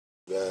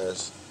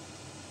Guys,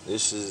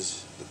 this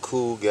is the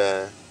cool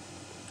guy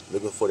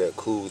looking for that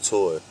cool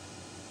toy.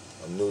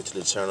 I'm new to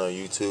the channel on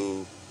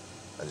YouTube.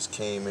 I just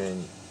came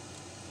in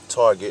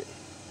Target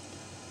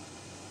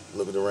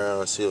looking around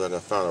to see if I can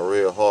find a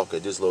Red Hawk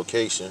at this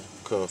location.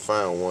 Couldn't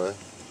find one,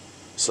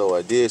 so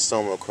I did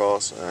stumble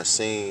across and I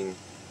seen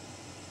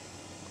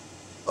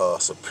a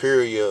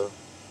Superior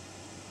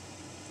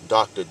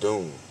Dr.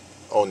 Doom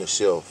on the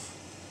shelf.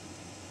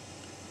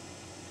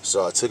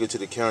 So I took it to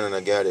the counter and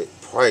I got it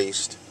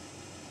priced,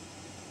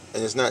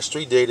 and it's not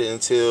street dated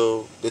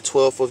until the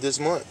 12th of this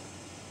month.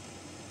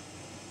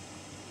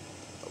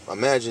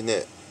 Imagine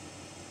that.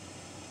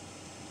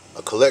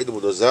 A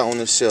collectible that's out on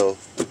the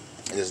shelf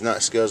and it's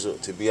not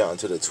scheduled to be out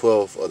until the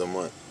 12th of the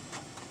month.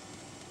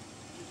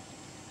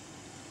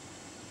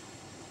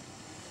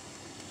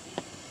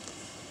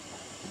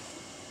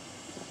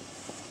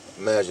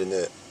 Imagine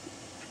that.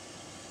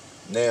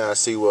 Now I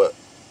see what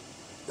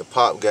the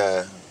pop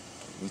guy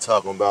be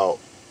talking about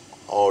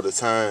all the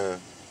time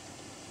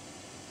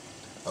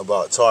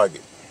about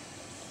Target.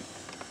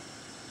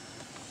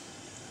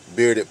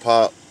 Bearded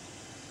Pop,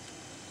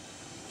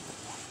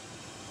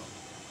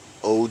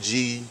 OG,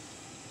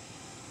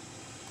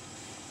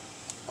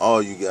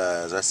 all you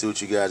guys. I see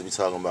what you guys be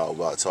talking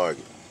about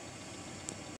Target.